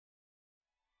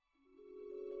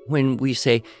When we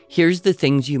say, here's the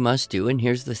things you must do and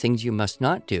here's the things you must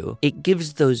not do, it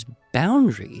gives those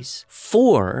boundaries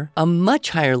for a much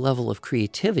higher level of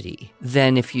creativity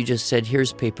than if you just said,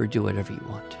 here's paper, do whatever you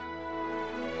want.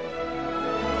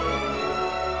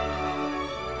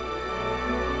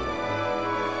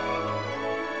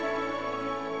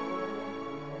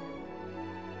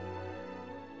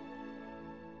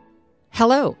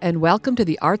 Hello, and welcome to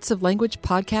the Arts of Language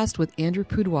podcast with Andrew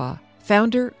Pudewa,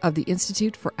 founder of the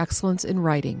Institute for Excellence in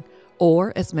Writing,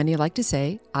 or as many like to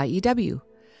say, IEW.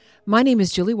 My name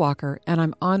is Julie Walker, and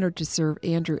I'm honored to serve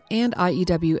Andrew and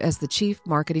IEW as the Chief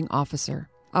Marketing Officer.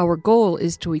 Our goal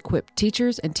is to equip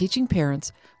teachers and teaching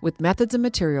parents with methods and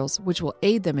materials which will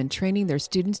aid them in training their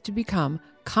students to become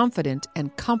confident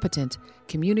and competent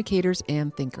communicators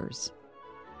and thinkers.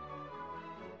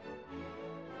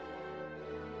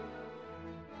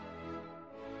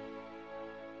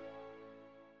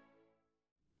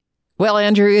 Well,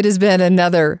 Andrew, it has been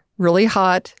another really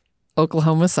hot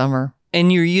Oklahoma summer.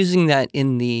 And you're using that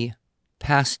in the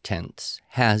past tense,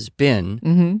 has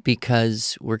been,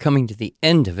 because we're coming to the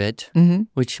end of it,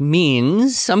 which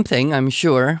means something, I'm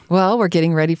sure. Well, we're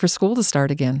getting ready for school to start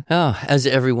again. Oh, as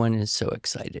everyone is so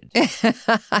excited.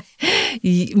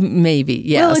 Maybe,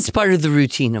 yes. Well, it's part of the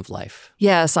routine of life.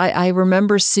 Yes, I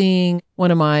remember seeing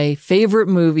one of my favorite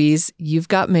movies, You've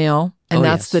Got Mail. And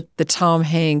that's the Tom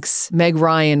Hanks, Meg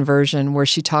Ryan version where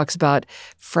she talks about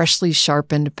freshly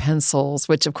sharpened pencils,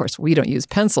 which, of course, we don't use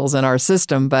pencils in our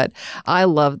system, but I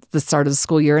love the start of the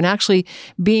school year. And actually,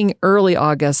 being early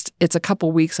August, it's a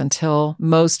couple weeks until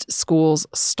most schools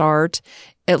start,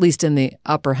 at least in the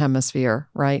upper hemisphere,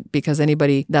 right? Because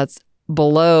anybody that's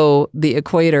below the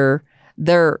equator,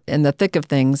 they're in the thick of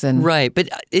things. And right, but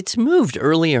it's moved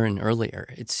earlier and earlier,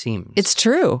 it seems. It's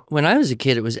true. When I was a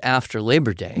kid, it was after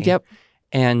Labor Day. Yep.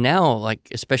 And now, like,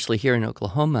 especially here in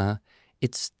Oklahoma,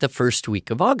 it's the first week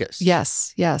of August.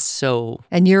 Yes, yes. So,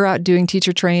 and you're out doing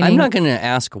teacher training. I'm not going to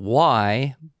ask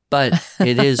why, but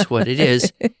it is what it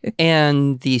is.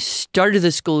 And the start of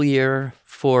the school year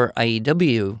for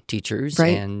IEW teachers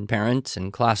and parents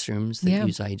and classrooms that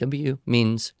use IEW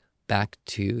means back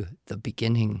to the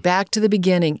beginning. Back to the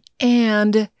beginning.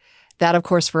 And that, of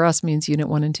course, for us means Unit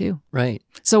 1 and 2. Right.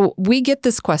 So we get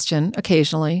this question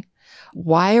occasionally.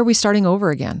 Why are we starting over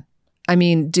again? I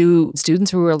mean, do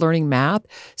students who are learning math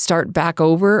start back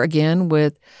over again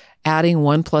with adding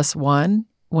 1 plus 1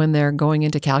 when they're going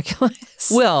into calculus?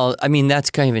 Well, I mean,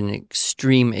 that's kind of an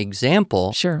extreme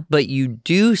example. Sure. But you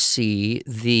do see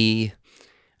the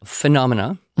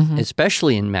phenomena,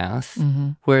 especially in math,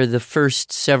 where the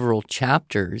first several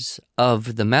chapters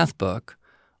of the math book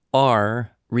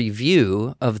are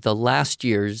review of the last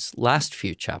year's last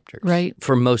few chapters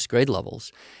for most grade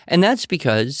levels. And that's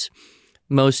because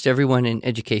most everyone in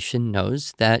education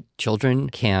knows that children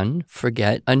can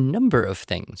forget a number of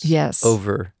things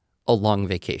over a long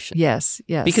vacation. Yes,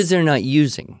 yes. Because they're not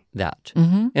using that.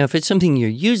 And if it's something you're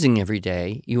using every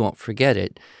day, you won't forget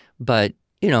it. But,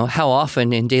 you know, how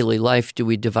often in daily life do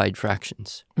we divide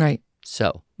fractions? Right.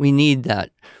 So we need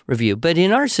that review. But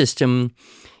in our system,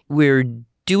 we're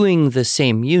doing the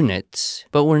same units,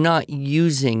 but we're not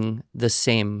using the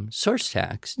same source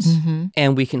texts,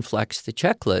 and we can flex the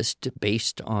checklist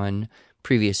based on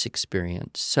previous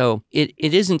experience. So it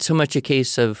isn't so much a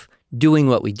case of doing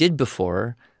what we did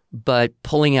before, but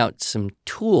pulling out some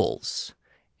tools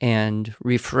and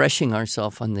refreshing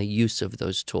ourselves on the use of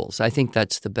those tools. I think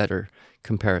that's the better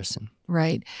comparison.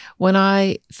 Right. When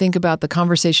I think about the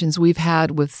conversations we've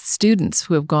had with students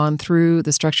who have gone through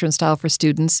the Structure and Style for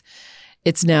Students,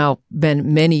 it's now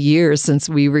been many years since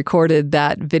we recorded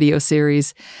that video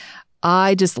series.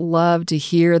 I just love to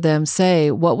hear them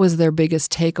say, what was their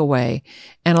biggest takeaway?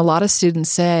 And a lot of students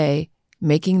say,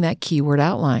 making that keyword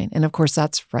outline. And of course,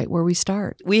 that's right where we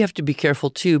start. We have to be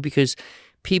careful too, because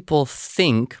people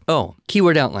think, oh,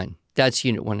 keyword outline, that's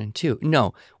Unit 1 and 2.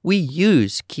 No, we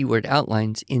use keyword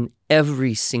outlines in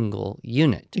every single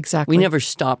unit. Exactly. We never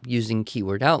stop using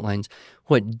keyword outlines.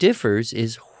 What differs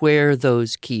is where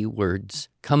those keywords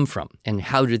come from and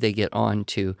how do they get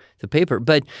onto the paper.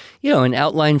 But, you know, an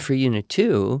outline for Unit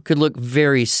 2 could look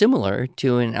very similar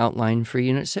to an outline for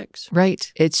Unit 6.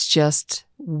 Right. It's just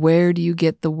where do you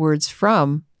get the words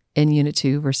from in Unit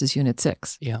 2 versus Unit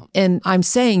 6? Yeah. And I'm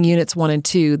saying Units 1 and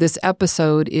 2. This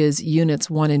episode is Units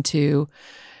 1 and 2.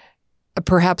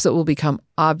 Perhaps it will become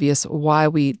obvious why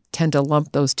we tend to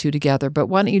lump those two together. But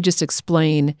why don't you just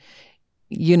explain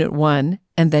Unit 1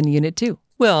 and then Unit 2?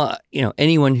 Well, you know,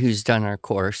 anyone who's done our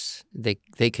course, they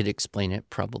could explain it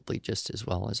probably just as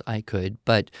well as I could,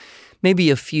 but maybe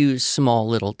a few small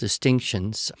little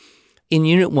distinctions. In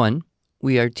Unit 1,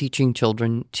 we are teaching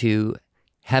children to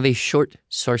have a short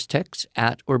source text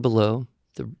at or below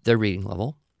their reading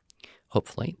level,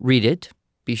 hopefully. Read it.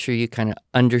 Be sure you kind of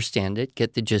understand it,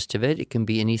 get the gist of it. It can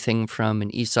be anything from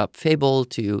an Aesop fable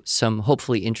to some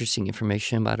hopefully interesting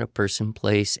information about a person,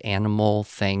 place, animal,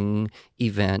 thing,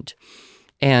 event.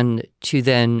 And to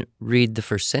then read the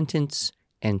first sentence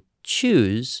and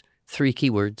choose 3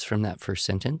 keywords from that first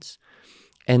sentence,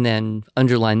 and then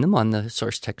underline them on the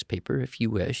source text paper if you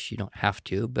wish. You don't have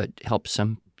to, but it helps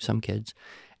some kids.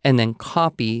 And then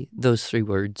copy those 3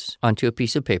 words onto a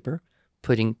piece of paper,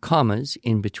 putting commas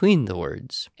in between the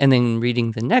words, and then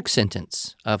reading the next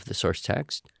sentence of the source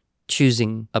text,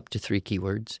 choosing up to 3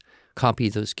 keywords, copy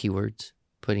those keywords,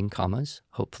 putting commas,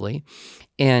 hopefully,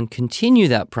 and continue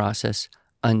that process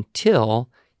until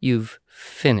you've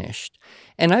finished.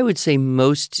 And I would say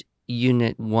most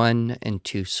Unit 1 and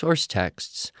 2 source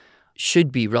texts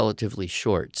should be relatively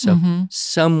short. So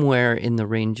somewhere in the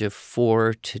range of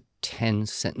 4 to 10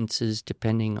 sentences,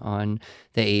 depending on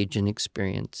the age and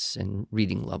experience and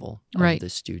reading level of the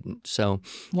student. So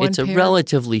it's a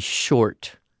relatively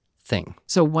short thing.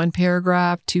 So 1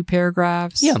 paragraph, 2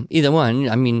 paragraphs? Yeah, either one.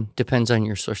 I mean, depends on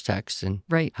your source text and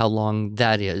how long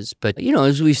that is. But,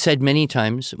 as we've said many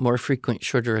times, more frequent,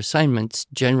 shorter assignments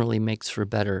generally makes for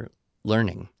better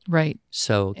learning. Right.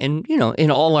 So, and,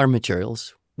 in all our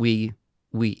materials, we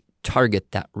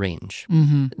target that range.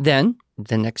 Then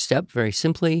the next step, very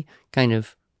simply, kind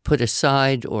of put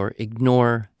aside or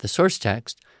ignore the source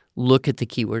text, look at the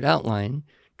keyword outline,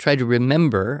 try to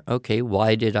remember, okay,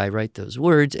 why did I write those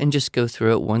words, and just go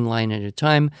through it one line at a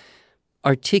time,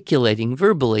 articulating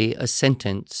verbally a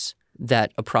sentence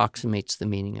that approximates the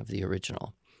meaning of the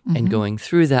original, and going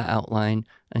through that outline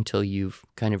until you've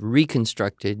kind of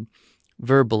reconstructed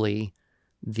verbally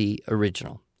the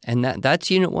original. And that's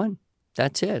Unit 1.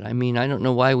 That's it. I mean, I don't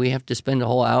know why we have to spend a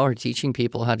whole hour teaching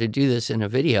people how to do this in a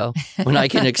video when I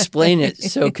can explain it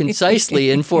so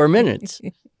concisely in 4 minutes.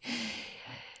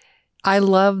 I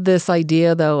love this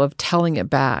idea, though, of telling it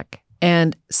back.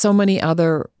 And so many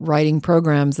other writing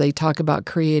programs, they talk about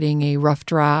creating a rough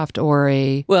draft or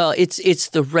a... Well, it's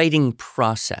the writing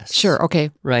process. Sure,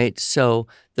 okay. Right? So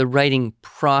the writing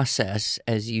process,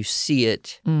 as you see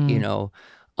it,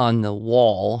 on the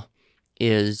wall,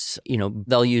 is,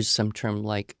 they'll use some term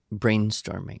like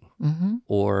brainstorming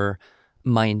or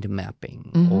mind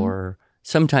mapping, or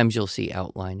sometimes you'll see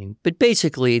outlining, but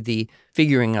basically the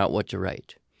figuring out what to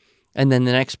write. And then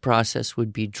the next process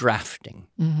would be drafting,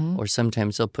 or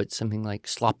sometimes they'll put something like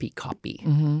sloppy copy,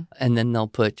 and then they'll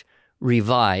put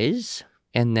revise,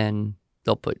 and then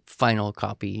they'll put final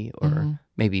copy or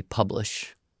maybe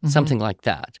publish, something like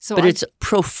that. But it's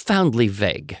profoundly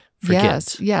vague.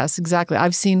 Yes, exactly.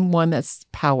 I've seen one that's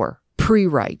power.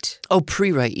 Pre-write. Oh,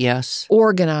 pre-write, yes.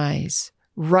 Organize.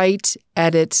 Write,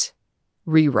 edit,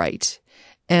 rewrite.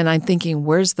 And I'm thinking,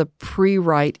 where's the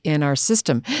pre-write in our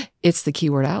system? It's the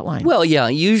keyword outline. Well, yeah,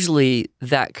 usually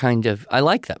that kind of, I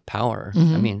like that power.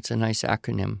 I mean, it's a nice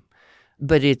acronym.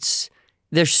 But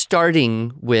they're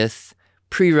starting with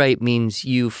pre-write means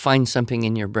you find something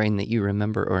in your brain that you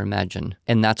remember or imagine,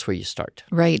 and that's where you start.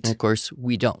 Right. And of course,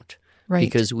 we don't. Right.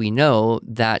 Because we know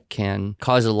that can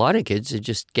cause a lot of kids to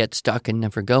just get stuck and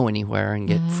never go anywhere and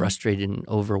get frustrated and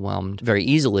overwhelmed very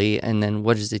easily. And then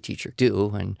what does the teacher do?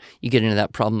 And you get into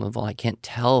that problem of, well, I can't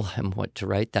tell him what to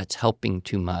write. That's helping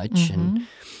too much. And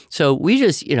so we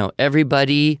just,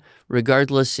 everybody,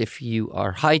 regardless if you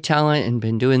are high talent and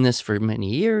been doing this for many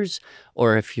years,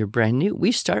 or if you're brand new,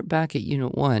 we start back at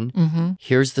Unit 1.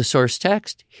 Here's the source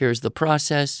text. Here's the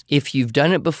process. If you've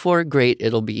done it before, great,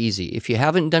 it'll be easy. If you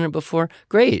haven't done it before,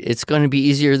 great, it's going to be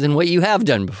easier than what you have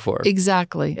done before.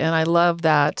 Exactly. And I love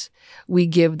that we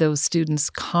give those students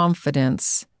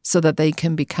confidence so that they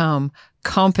can become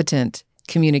competent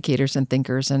communicators and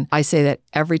thinkers. And I say that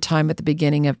every time at the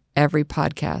beginning of every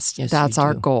podcast. Yes, that's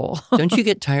our goal. Don't you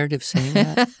get tired of saying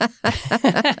that?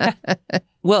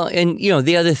 Well, and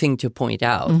the other thing to point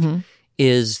out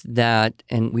is that,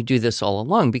 and we do this all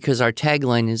along because our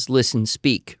tagline is listen,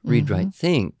 speak, read, write,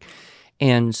 think.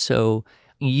 And so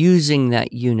using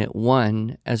that Unit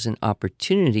 1 as an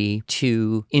opportunity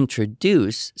to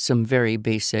introduce some very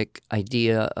basic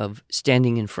idea of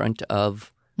standing in front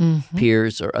of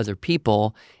peers or other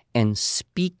people and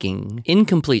speaking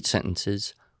incomplete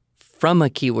sentences from a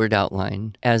keyword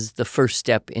outline as the first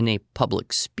step in a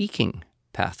public speaking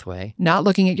pathway. Not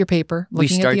looking at your paper,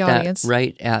 looking at the audience. We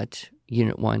start that right at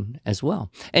Unit 1 as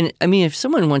well. And I mean, if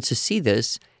someone wants to see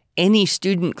this, any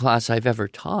student class I've ever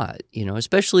taught,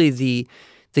 especially the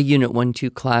Unit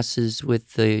 1-2 classes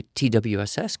with the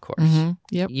TWSS course,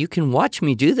 you can watch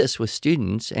me do this with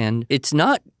students, and it's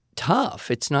not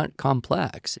tough. It's not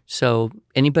complex. So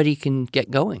anybody can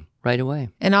get going right away.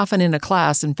 And often in a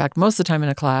class, in fact, most of the time in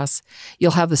a class,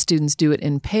 you'll have the students do it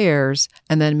in pairs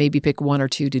and then maybe pick one or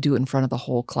two to do it in front of the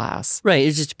whole class. Right.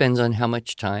 It just depends on how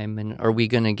much time and are we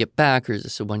going to get back or is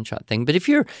this a one-shot thing? But if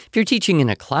you're teaching in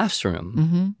a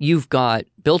classroom, you've got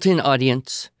built-in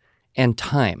audience and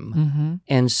time.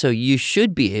 And so you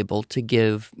should be able to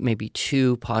give maybe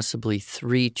 2, possibly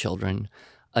 3 children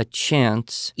a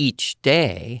chance each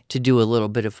day to do a little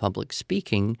bit of public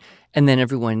speaking. And then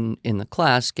everyone in the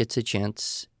class gets a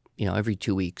chance, every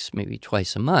 2 weeks, maybe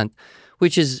twice a month,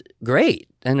 which is great.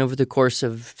 And over the course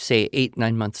of, say,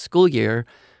 8-9 month school year,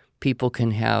 people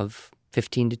can have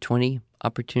 15 to 20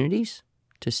 opportunities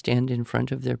to stand in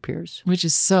front of their peers. Which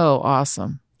is so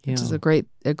awesome. Yeah. Which is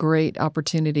a great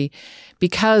opportunity,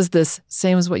 because this,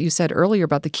 same as what you said earlier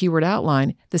about the keyword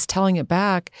outline, this telling it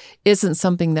back isn't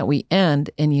something that we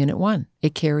end in Unit 1.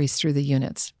 It carries through the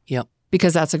units. Yep.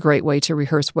 Because that's a great way to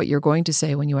rehearse what you're going to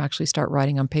say when you actually start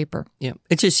writing on paper. Yeah.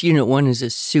 It's just Unit 1 is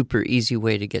a super easy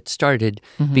way to get started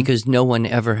because no one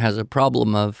ever has a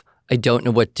problem of, I don't know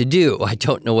what to do. I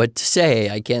don't know what to say.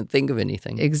 I can't think of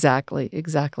anything. Exactly.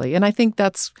 And I think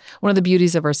that's one of the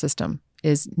beauties of our system,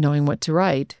 is knowing what to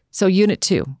write. So Unit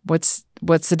 2, what's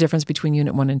the difference between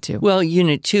Unit 1 and 2? Well,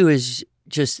 Unit 2 is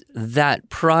just that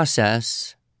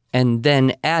process and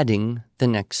then adding the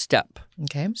next step.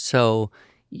 Okay. So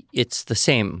it's the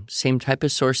same type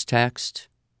of source text,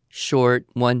 short,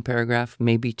 1 paragraph,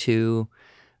 maybe 2,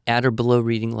 at or below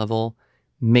reading level,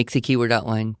 make the keyword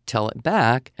outline, tell it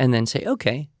back, and then say,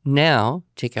 okay, now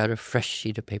take out a fresh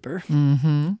sheet of paper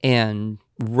and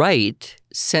write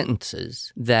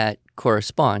sentences that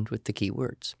correspond with the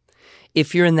keywords.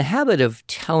 If you're in the habit of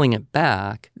telling it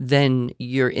back, then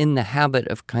you're in the habit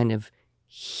of kind of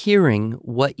hearing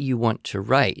what you want to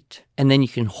write, and then you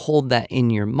can hold that in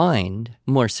your mind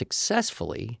more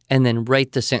successfully and then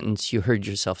write the sentence you heard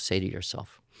yourself say to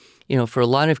yourself. For a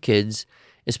lot of kids,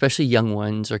 especially young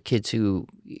ones or kids who,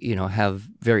 have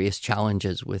various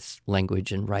challenges with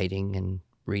language and writing and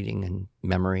reading and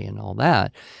memory and all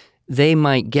that, they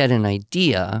might get an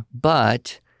idea,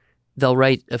 but they'll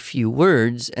write a few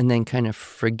words and then kind of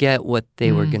forget what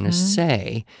they were going to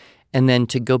say. And then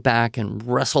to go back and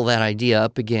wrestle that idea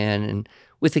up again. And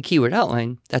with a keyword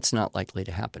outline, that's not likely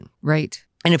to happen. Right.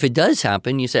 And if it does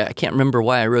happen, you say, I can't remember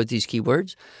why I wrote these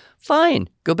keywords. Fine.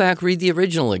 Go back, read the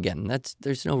original again.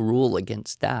 There's no rule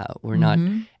against that. We're not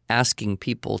asking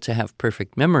people to have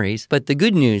perfect memories. But the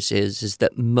good news is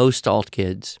that most alt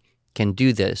kids can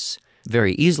do this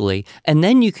very easily. And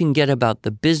then you can get about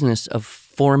the business of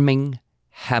forming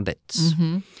habits.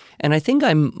 And I think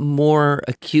I'm more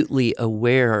acutely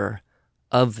aware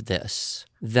of this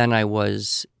than I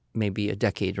was maybe a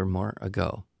decade or more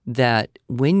ago. That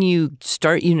when you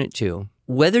start Unit 2,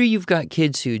 whether you've got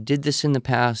kids who did this in the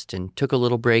past and took a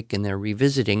little break and they're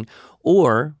revisiting,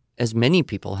 or as many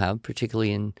people have,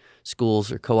 particularly in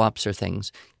schools or co-ops or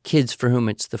things, kids for whom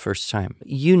it's the first time.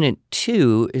 Unit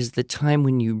 2 is the time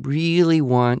when you really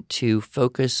want to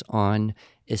focus on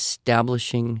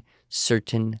establishing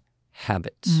certain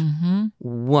habits.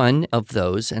 One of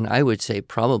those, and I would say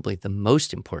probably the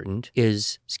most important,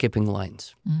 is skipping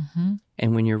lines.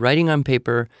 And when you're writing on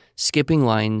paper, skipping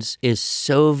lines is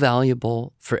so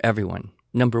valuable for everyone.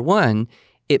 Number one,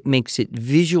 it makes it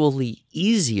visually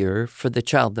easier for the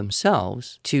child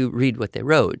themselves to read what they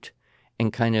wrote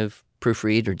and kind of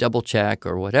proofread or double check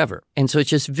or whatever. And so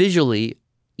it's just visually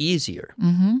easier.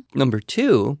 Number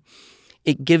two,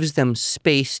 it gives them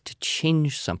space to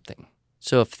change something.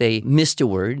 So if they missed a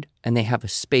word and they have a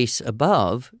space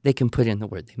above, they can put in the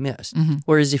word they missed.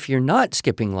 Whereas if you're not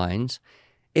skipping lines,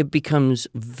 it becomes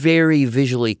very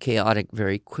visually chaotic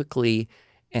very quickly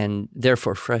and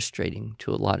therefore frustrating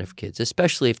to a lot of kids,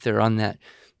 especially if they're on that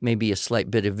maybe a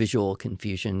slight bit of visual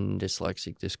confusion,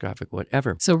 dyslexic, dysgraphic,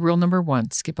 whatever. So rule number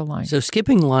 1, skip a line. So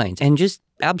skipping lines and just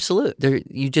absolute.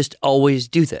 You just always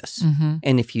do this.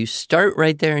 And if you start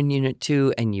right there in Unit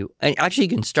 2 and you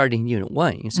can start in Unit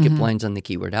 1. You skip lines on the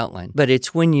keyword outline. But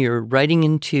it's when you're writing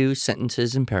into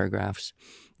sentences and paragraphs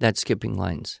that skipping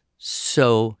lines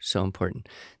so important.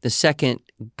 The second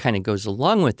kind of goes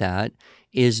along with that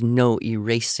is no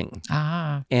erasing.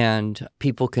 And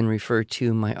people can refer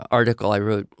to my article I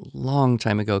wrote a long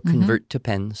time ago, Convert to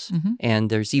Pens. And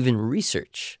there's even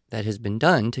research that has been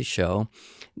done to show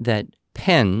that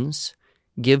pens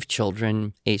give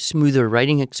children a smoother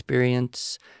writing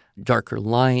experience, darker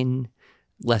line,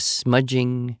 less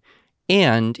smudging,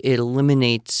 and it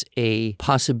eliminates a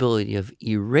possibility of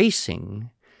erasing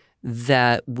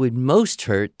that would most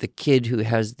hurt the kid who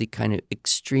has the kind of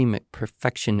extreme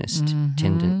perfectionist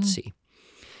tendency.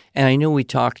 And I know we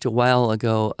talked a while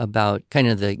ago about kind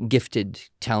of the gifted,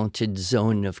 talented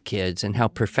zone of kids and how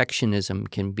perfectionism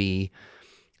can be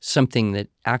something that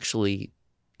actually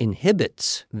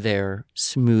inhibits their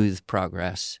smooth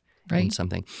progress in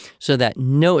something. So that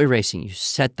no erasing, you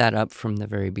set that up from the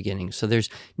very beginning. So there's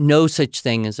no such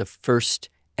thing as a first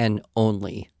and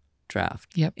only draft.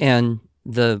 Yep. And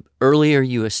the earlier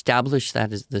you establish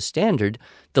that as the standard,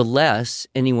 the less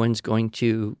anyone's going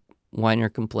to whine or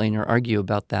complain or argue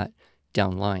about that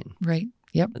down line. Right.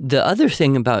 Yep. The other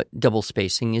thing about double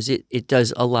spacing is it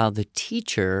does allow the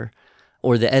teacher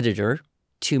or the editor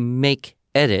to make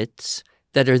edits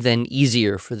that are then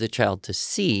easier for the child to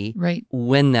see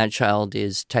when that child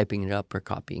is typing it up or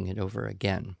copying it over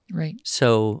again. Right.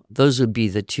 So those would be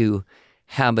the two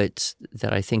habits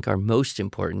that I think are most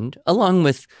important, along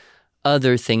with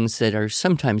other things that are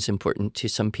sometimes important to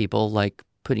some people, like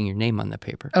putting your name on the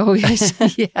paper. Oh, yes.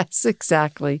 Yes,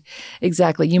 exactly.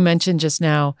 Exactly. You mentioned just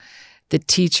now the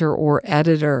teacher or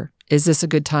editor. Is this a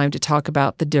good time to talk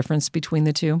about the difference between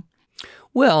the two?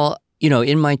 Well,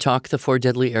 in my talk, The 4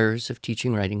 Deadly Errors of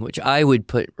Teaching Writing, which I would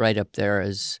put right up there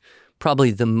as probably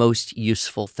the most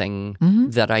useful thing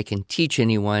that I can teach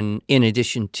anyone in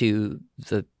addition to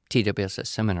the TWSS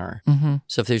seminar.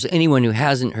 So if there's anyone who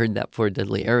hasn't heard that 4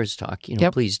 Deadly Errors talk,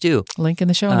 please do. Link in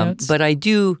the show notes. But I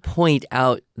do point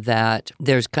out that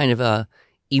there's kind of a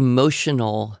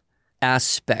emotional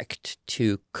aspect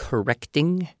to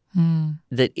correcting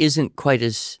that isn't quite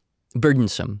as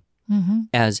burdensome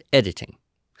as editing.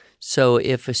 So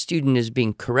if a student is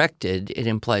being corrected, it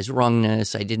implies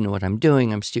wrongness. I didn't know what I'm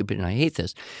doing. I'm stupid and I hate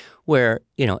this. Where,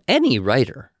 any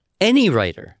writer,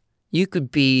 you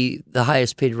could be the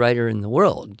highest paid writer in the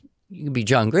world. You could be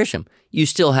John Grisham. You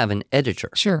still have an editor.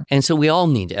 Sure. And so we all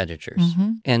need editors.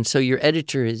 And so your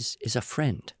editor is a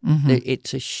friend.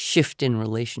 It's a shift in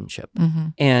relationship.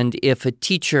 And if a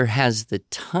teacher has the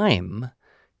time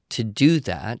to do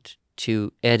that,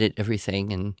 to edit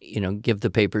everything and, give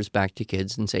the papers back to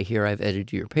kids and say, here, I've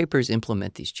edited your papers,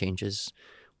 implement these changes,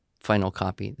 final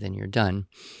copy, then you're done.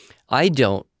 I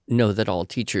don't know that all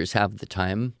teachers have the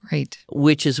time. Right.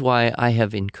 Which is why I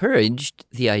have encouraged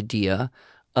the idea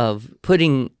of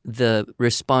putting the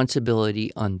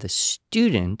responsibility on the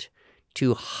student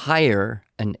to hire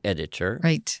an editor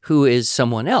who is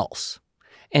someone else.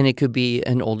 And it could be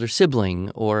an older sibling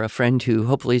or a friend who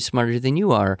hopefully is smarter than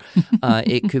you are.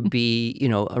 It could be,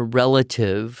 a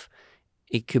relative.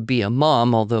 It could be a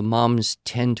mom, although moms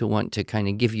tend to want to kind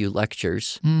of give you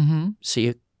lectures. So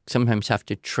you sometimes have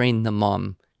to train the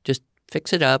mom. Just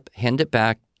fix it up, hand it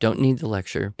back, don't need the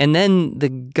lecture. And then the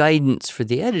guidance for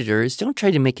the editor is don't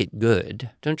try to make it good.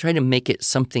 Don't try to make it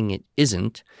something it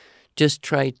isn't. Just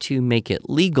try to make it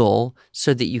legal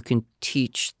so that you can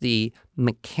teach the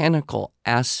mechanical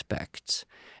aspects.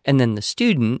 And then the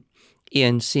student,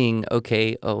 in seeing,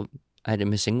 okay, I had a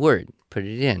missing word, put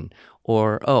it in.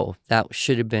 Or, that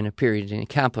should have been a period and a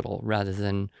capital rather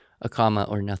than a comma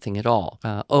or nothing at all.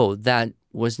 That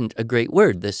wasn't a great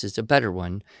word. This is a better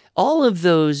one. All of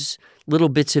those little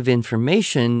bits of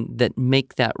information that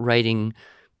make that writing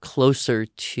closer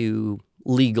to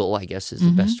legal, I guess is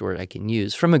the best word I can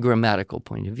use, from a grammatical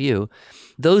point of view.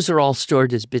 Those are all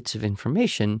stored as bits of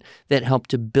information that help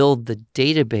to build the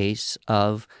database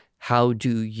of how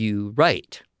do you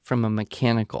write from a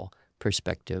mechanical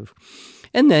perspective.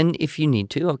 And then if you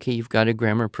need to, you've got a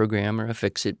grammar program or a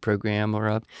fix-it program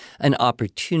or an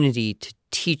opportunity to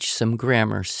teach some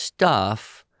grammar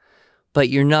stuff, but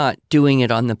you're not doing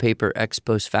it on the paper ex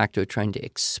post facto trying to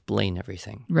explain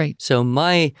everything. Right. So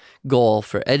my goal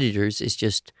for editors is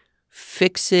just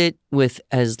fix it with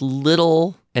as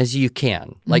little as you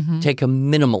can. Like take a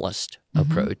minimalist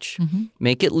approach.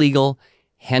 Make it legal,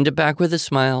 hand it back with a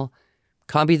smile,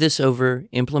 copy this over,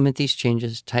 implement these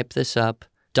changes, type this up,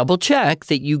 double check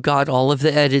that you got all of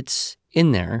the edits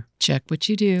in there. Check what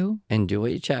you do. And do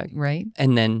what you check. Right.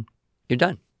 And then you're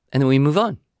done. And then we move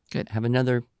on. Good. Have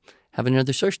another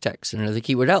source text, another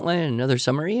keyword outline, another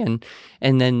summary, and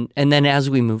then as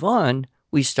we move on,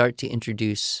 we start to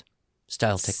introduce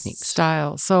style techniques.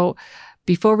 Style. So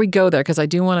before we go there, because I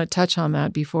do want to touch on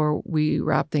that before we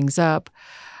wrap things up,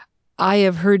 I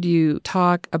have heard you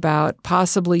talk about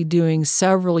possibly doing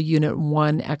several Unit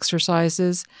 1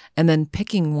 exercises and then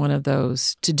picking one of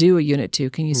those to do a Unit 2.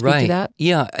 Can you speak to that?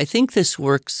 Yeah, I think this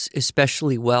works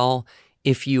especially well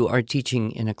if you are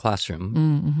teaching in a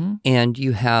classroom and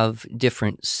you have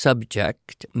different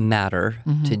subject matter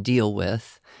to deal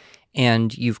with,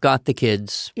 and you've got the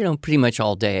kids, pretty much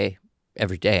all day,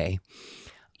 every day,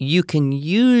 you can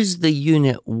use the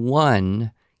Unit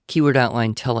 1 keyword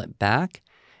outline, tell it back,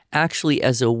 actually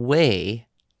as a way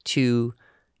to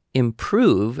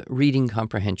improve reading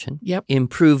comprehension, Yep.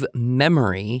 improve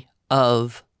memory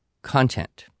of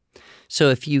content. So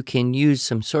if you can use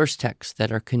some source texts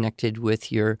that are connected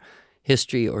with your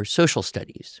history or social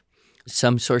studies,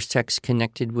 some source texts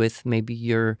connected with maybe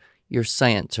your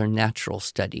science or natural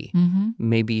study,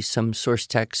 maybe some source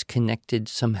text connected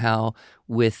somehow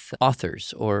with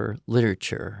authors or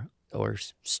literature or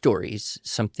stories,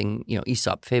 something,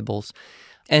 Aesop fables.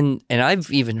 And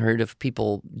I've even heard of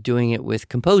people doing it with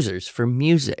composers for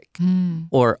music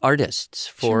or artists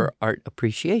for art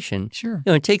appreciation. Sure.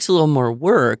 It takes a little more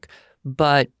work,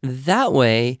 but that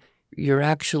way you're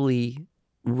actually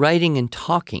writing and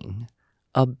talking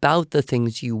about the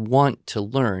things you want to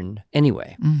learn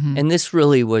anyway. And this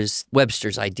really was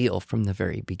Webster's ideal from the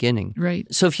very beginning. Right.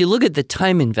 So if you look at the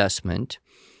time investment,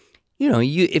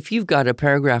 if you've got a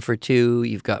paragraph or two,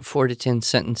 you've got 4 to 10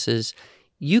 sentences,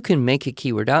 you can make a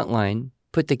keyword outline,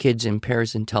 put the kids in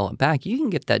pairs and tell it back. You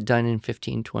can get that done in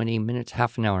 15, 20 minutes,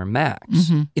 half an hour max.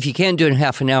 If you can't do it in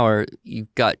half an hour,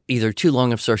 you've got either too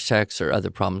long of source text or other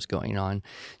problems going on.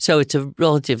 So it's a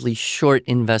relatively short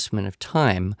investment of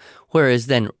time, whereas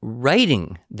then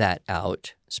writing that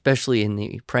out, especially in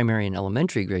the primary and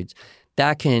elementary grades,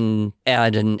 that can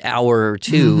add an hour or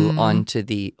two onto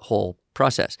the whole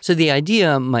process. So the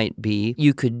idea might be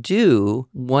you could do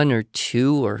 1 or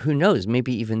 2 or who knows,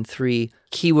 maybe even 3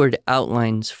 keyword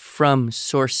outlines from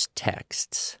source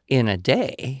texts in a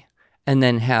day, and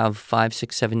then have 5,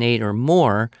 6, 7, 8 or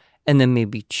more, and then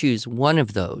maybe choose one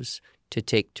of those to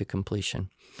take to completion.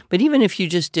 But even if you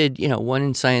just did, 1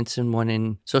 in science and 1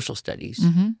 in social studies,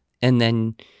 and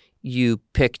then you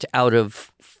picked out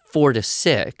of 4 to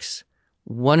 6,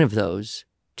 one of those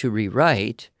to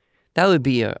rewrite, that would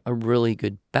be a really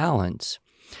good balance.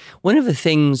 One of the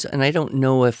things, and I don't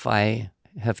know if I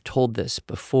have told this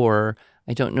before,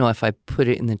 I don't know if I put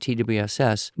it in the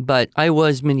TWSS, but I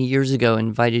was many years ago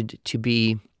invited to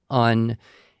be on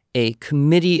a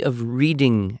committee of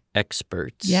reading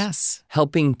experts. Yes.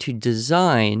 Helping to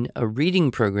design a reading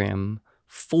program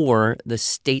for the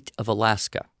state of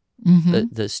Alaska.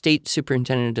 The state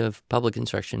superintendent of public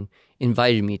instruction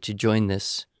invited me to join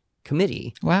this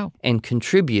committee. Wow. And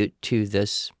contribute to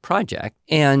this project.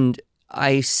 And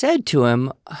I said to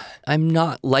him, I'm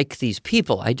not like these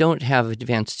people. I don't have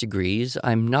advanced degrees.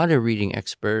 I'm not a reading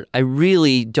expert. I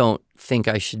really don't think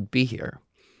I should be here.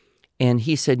 And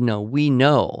he said, no, we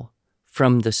know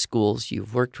from the schools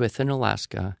you've worked with in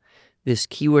Alaska, this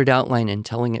keyword outline and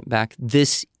telling it back,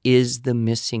 this is the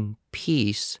missing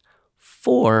piece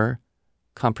for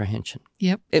comprehension.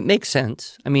 Yep. It makes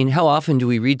sense. I mean, how often do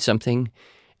we read something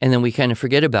and then we kind of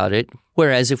forget about it?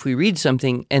 Whereas if we read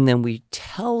something and then we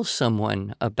tell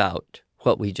someone about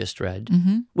what we just read,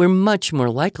 we're much more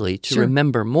likely to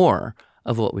remember more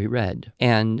of what we read.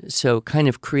 And so kind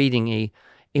of creating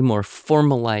a more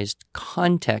formalized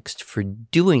context for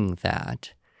doing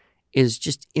that is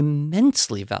just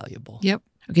immensely valuable. Yep.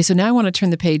 Okay, so now I want to turn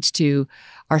the page to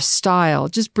our style,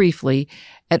 just briefly.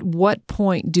 At what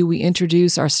point do we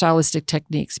introduce our stylistic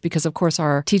techniques? Because, of course,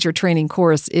 our teacher training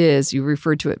course is, you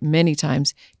referred to it many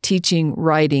times, teaching,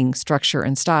 writing, structure,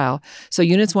 and style. So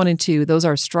units 1 and 2, those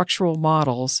are structural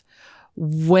models.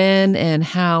 When and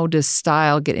how does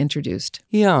style get introduced?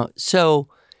 Yeah, so,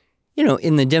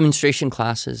 in the demonstration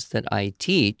classes that I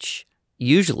teach,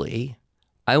 usually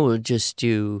I will just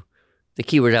do the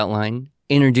keyword outline,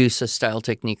 introduce a style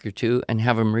technique or two, and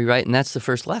have them rewrite, and that's the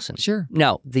first lesson. Sure.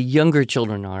 Now, the younger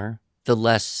children are, the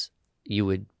less you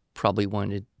would probably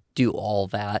want to do all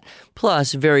that.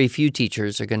 Plus, very few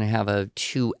teachers are going to have a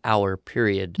 2-hour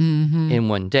period in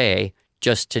one day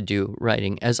just to do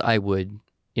writing, as I would,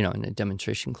 in a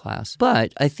demonstration class.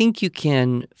 But I think you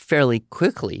can fairly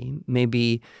quickly,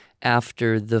 maybe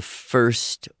after the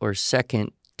first or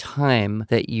second time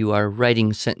that you are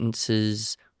writing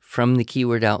sentences from the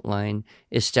keyword outline,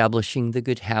 establishing the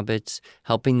good habits,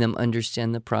 helping them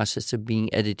understand the process of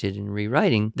being edited and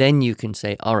rewriting, then you can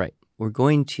say, all right, we're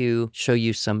going to show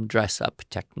you some dress-up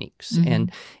techniques.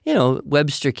 And,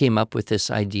 Webster came up with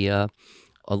this idea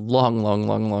a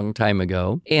long time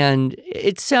ago. And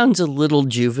it sounds a little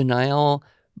juvenile,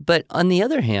 but on the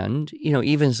other hand,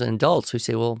 even as adults, we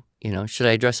say, well, should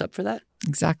I dress up for that?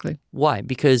 Exactly. Why?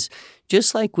 Because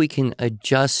just like we can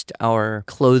adjust our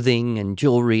clothing and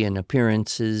jewelry and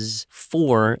appearances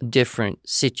for different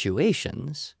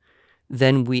situations,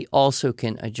 then we also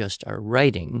can adjust our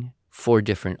writing for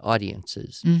different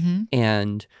audiences.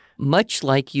 And much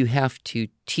like you have to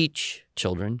teach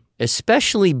children,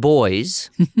 especially boys,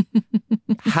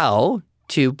 how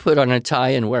to put on a tie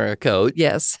and wear a coat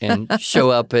Yes. and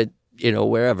show up at,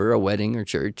 wherever, a wedding or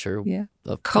church or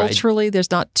culturally,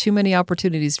 there's not too many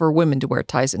opportunities for women to wear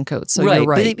ties and coats. So right. you're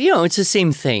right. But, it's the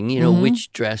same thing.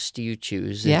 Which dress do you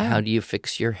choose? And how do you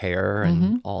fix your hair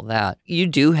and all that? You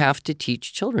do have to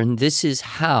teach children. This is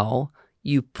how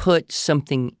you put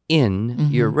something in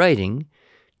your writing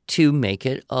to make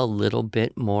it a little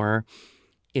bit more,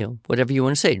 whatever you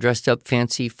want to say, dressed up,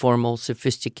 fancy, formal,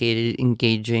 sophisticated,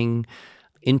 engaging,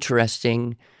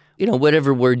 interesting,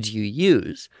 whatever words you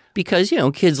use. Because,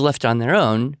 kids left on their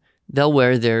own, they'll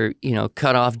wear their,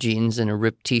 cut-off jeans and a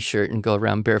ripped T-shirt and go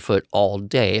around barefoot all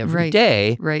day, every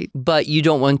day. Right. But you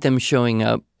don't want them showing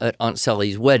up at Aunt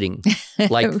Sally's wedding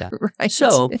like that. Right.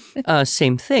 So,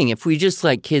 same thing. If we just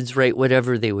let kids write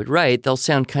whatever they would write, they'll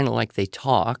sound kind of like they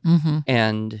talk.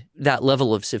 And that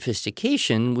level of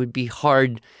sophistication would be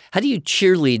hard. How do you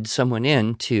cheerlead someone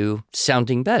into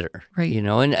sounding better? Right.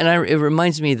 It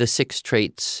reminds me of the 6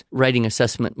 Traits writing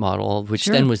assessment model, which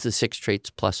then was the 6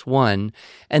 Traits plus 1.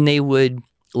 And they would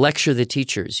lecture the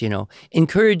teachers,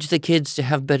 encourage the kids to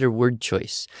have better word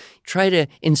choice, try to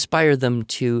inspire them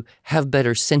to have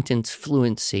better sentence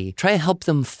fluency, try to help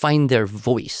them find their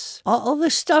voice, all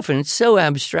this stuff. And it's so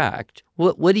abstract.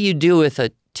 What do you do with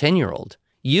a 10-year-old?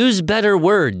 Use better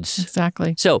words.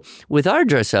 Exactly. So with our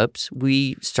dress-ups,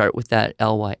 we start with that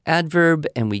ly adverb,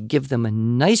 and we give them a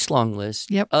nice long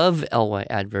list of ly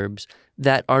adverbs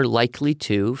that are likely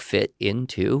to fit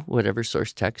into whatever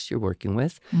source text you're working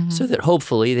with, so that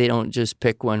hopefully they don't just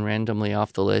pick one randomly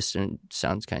off the list and it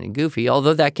sounds kind of goofy,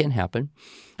 although that can happen.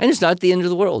 And it's not the end of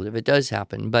the world if it does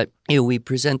happen. But we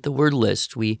present the word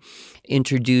list. We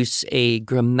introduce a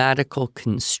grammatical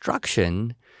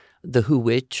construction, the who,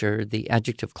 which, or the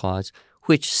adjective clause,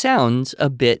 which sounds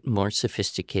a bit more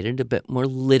sophisticated, a bit more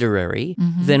literary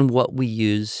than what we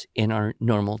use in our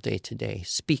normal day-to-day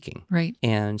speaking. Right.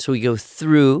 And so we go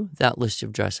through that list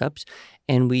of dress-ups,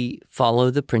 and we follow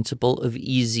the principle of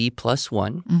easy plus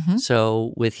 1.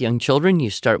 So with young children, you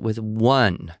start with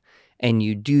 1, and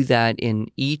you do that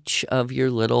in each of your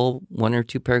little 1 or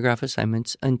 2 paragraph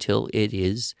assignments until it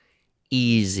is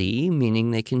easy,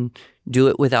 meaning they can do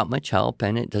it without much help,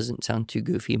 and it doesn't sound too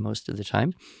goofy most of the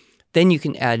time. Then you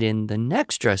can add in the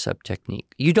next dress-up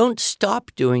technique. You don't stop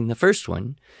doing the first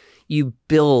one. You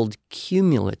build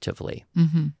cumulatively.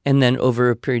 And then over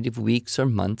a period of weeks or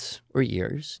months or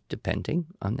years, depending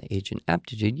on the age and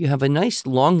aptitude, you have a nice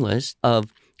long list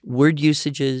of word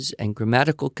usages and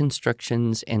grammatical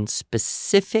constructions and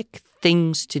specific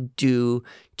things to do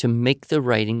to make the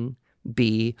writing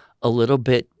be a little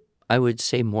bit, I would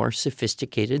say, more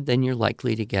sophisticated than you're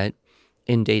likely to get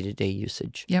in day-to-day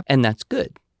usage. And that's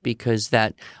good, because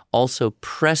that also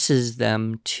presses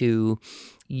them to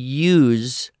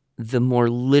use the more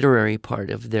literary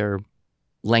part of their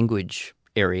language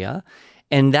area.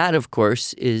 And that, of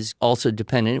course, is also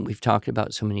dependent, we've talked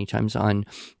about so many times, on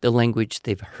the language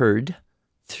they've heard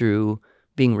through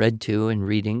being read to and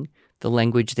reading, the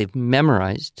language they've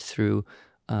memorized through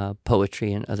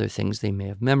poetry and other things they may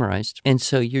have memorized. And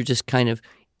so you're just kind of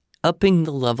upping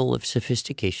the level of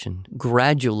sophistication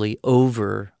gradually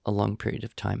over a long period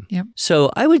of time. So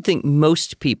I would think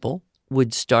most people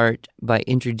would start by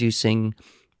introducing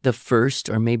the first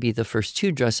or maybe the first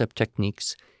 2 dress-up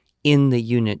techniques in the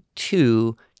Unit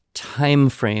 2 time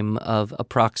frame of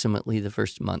approximately the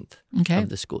first month of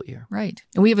the school year. Right.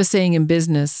 And we have a saying in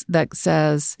business that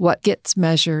says, what gets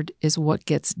measured is what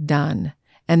gets done.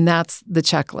 And that's the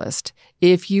checklist.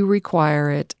 If you require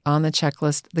it on the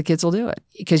checklist, the kids will do it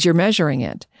because you're measuring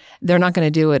it. They're not going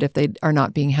to do it if they are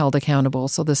not being held accountable.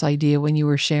 So this idea when you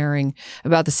were sharing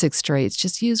about the 6 traits,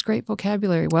 just use great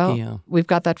vocabulary. Well, we've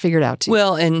got that figured out too.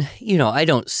 Well, and, I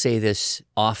don't say this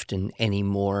often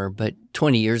anymore, but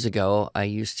 20 years ago, I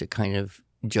used to kind of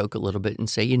joke a little bit and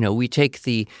say, we take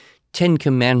the 10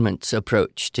 Commandments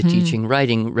approach to teaching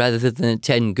writing rather than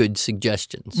 10 good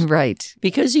suggestions. Right.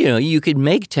 Because, you could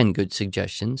make 10 good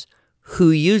suggestions.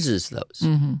 Who uses those?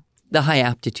 The high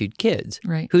aptitude kids.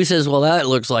 Right. Who says, well, that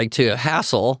looks like to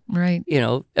hassle, right.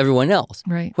 Everyone else.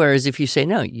 Right. Whereas if you say,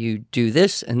 no, you do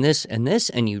this and this and this,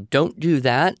 and you don't do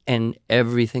that, and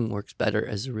everything works better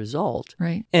as a result.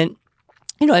 Right. And,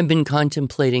 I've been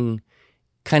contemplating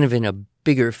kind of in a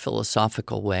bigger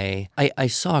philosophical way. I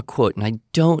saw a quote, and I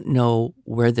don't know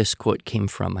where this quote came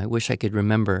from. I wish I could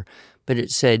remember. But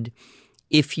it said,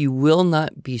 if you will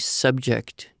not be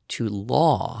subject to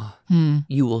law,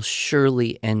 you will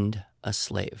surely end a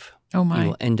slave. Oh, my. You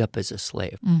will end up as a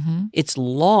slave. It's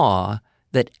law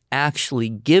that actually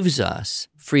gives us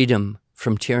freedom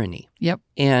from tyranny. Yep.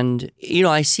 And,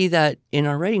 I see that in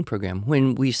our writing program.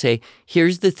 When we say,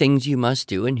 here's the things you must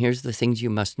do and here's the things you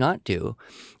must not do,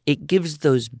 it gives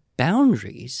those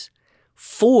boundaries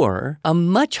for a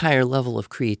much higher level of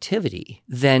creativity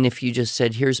than if you just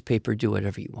said, here's paper, do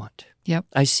whatever you want. Yep.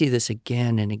 I see this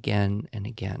again and again and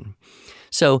again.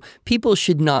 So people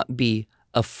should not be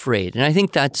afraid. And I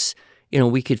think that's,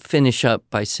 we could finish up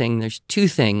by saying there's two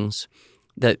things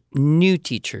that new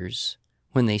teachers,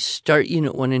 when they start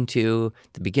Unit 1 and 2,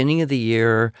 the beginning of the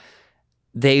year,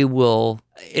 they will,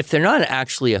 if they're not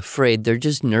actually afraid, they're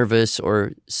just nervous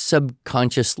or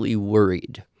subconsciously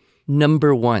worried.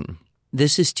 Number one,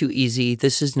 this is too easy.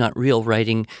 This is not real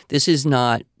writing. This is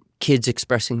not kids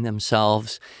expressing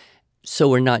themselves. So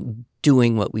we're not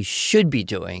doing what we should be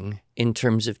doing in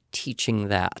terms of teaching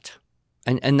that.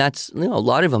 And that's, a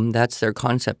lot of them, that's their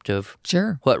concept of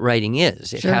what writing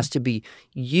is. It has to be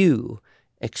you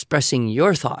expressing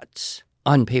your thoughts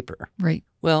on paper. Right.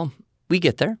 Well, we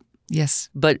get there. Yes.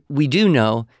 But we do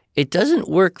know it doesn't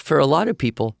work for a lot of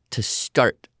people to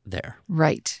start there.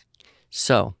 Right.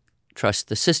 So trust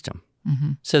the system.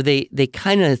 Mm-hmm. So they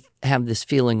kind of have this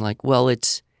feeling like, well,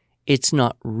 it's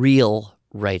not real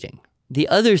writing. The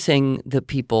other thing that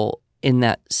people in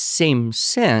that same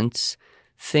sense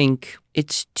think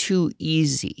it's too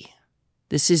easy.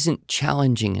 This isn't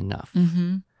challenging enough.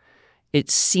 Mm-hmm.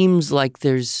 It seems like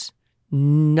there's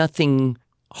nothing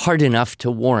hard enough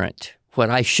to warrant what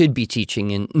I should be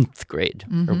teaching in 9th grade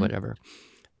or whatever.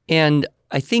 And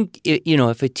I think,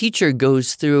 if a teacher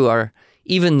goes through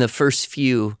even the first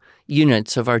few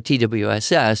units of our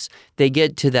TWSS, they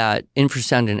get to that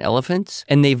infrasound and elephants,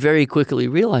 and they very quickly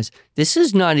realize this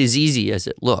is not as easy as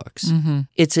it looks. Mm-hmm.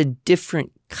 It's a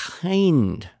different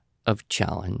kind of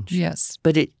challenge. Yes.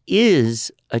 But it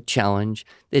is a challenge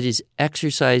that is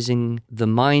exercising the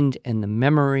mind and the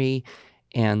memory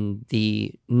and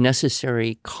the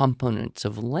necessary components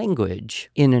of language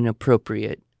in an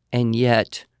appropriate and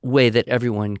yet way that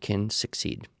everyone can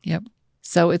succeed. Yep.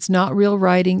 So it's not real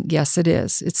writing. Yes, it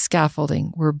is. It's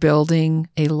scaffolding. We're building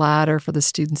a ladder for the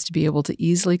students to be able to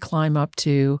easily climb up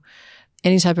to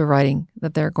any type of writing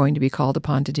that they're going to be called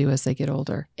upon to do as they get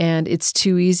older. And it's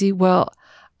too easy. Well,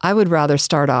 I would rather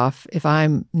start off, if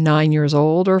I'm 9 years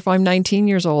old or if I'm 19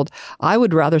 years old, I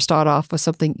would rather start off with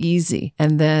something easy.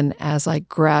 And then as I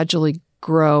gradually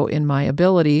grow in my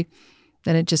ability,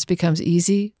 then it just becomes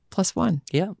easy plus one.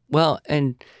 Yeah. Well,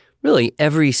 and really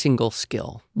every single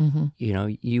skill, Mm-hmm.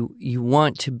 you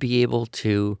want to be able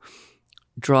to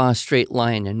draw a straight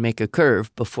line and make a curve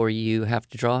before you have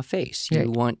to draw a face. Right.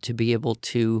 You want to be able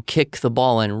to kick the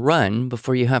ball and run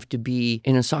before you have to be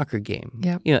in a soccer game.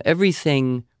 Yep.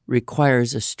 Everything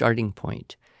requires a starting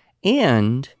point.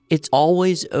 And it's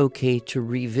always okay to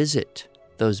revisit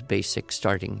those basic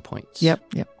starting points.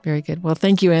 Yep. Very good. Well,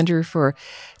 thank you, Andrew, for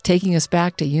taking us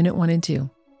back to Unit 1 and 2.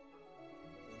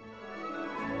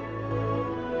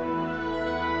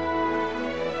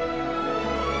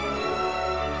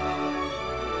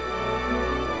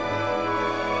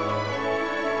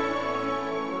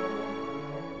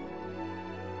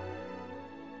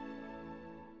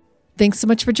 Thanks so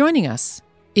much for joining us.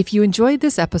 If you enjoyed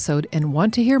this episode and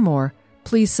want to hear more,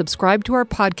 please subscribe to our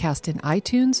podcast in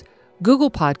iTunes, Google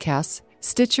Podcasts,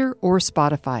 Stitcher, or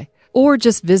Spotify, or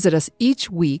just visit us each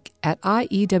week at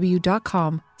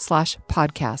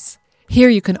iew.com/podcasts. Here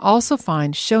you can also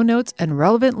find show notes and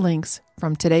relevant links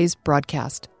from today's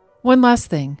broadcast. One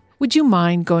last thing, would you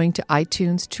mind going to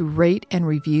iTunes to rate and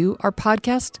review our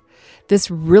podcast? This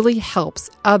really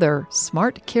helps other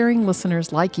smart, caring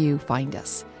listeners like you find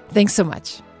us. Thanks so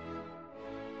much.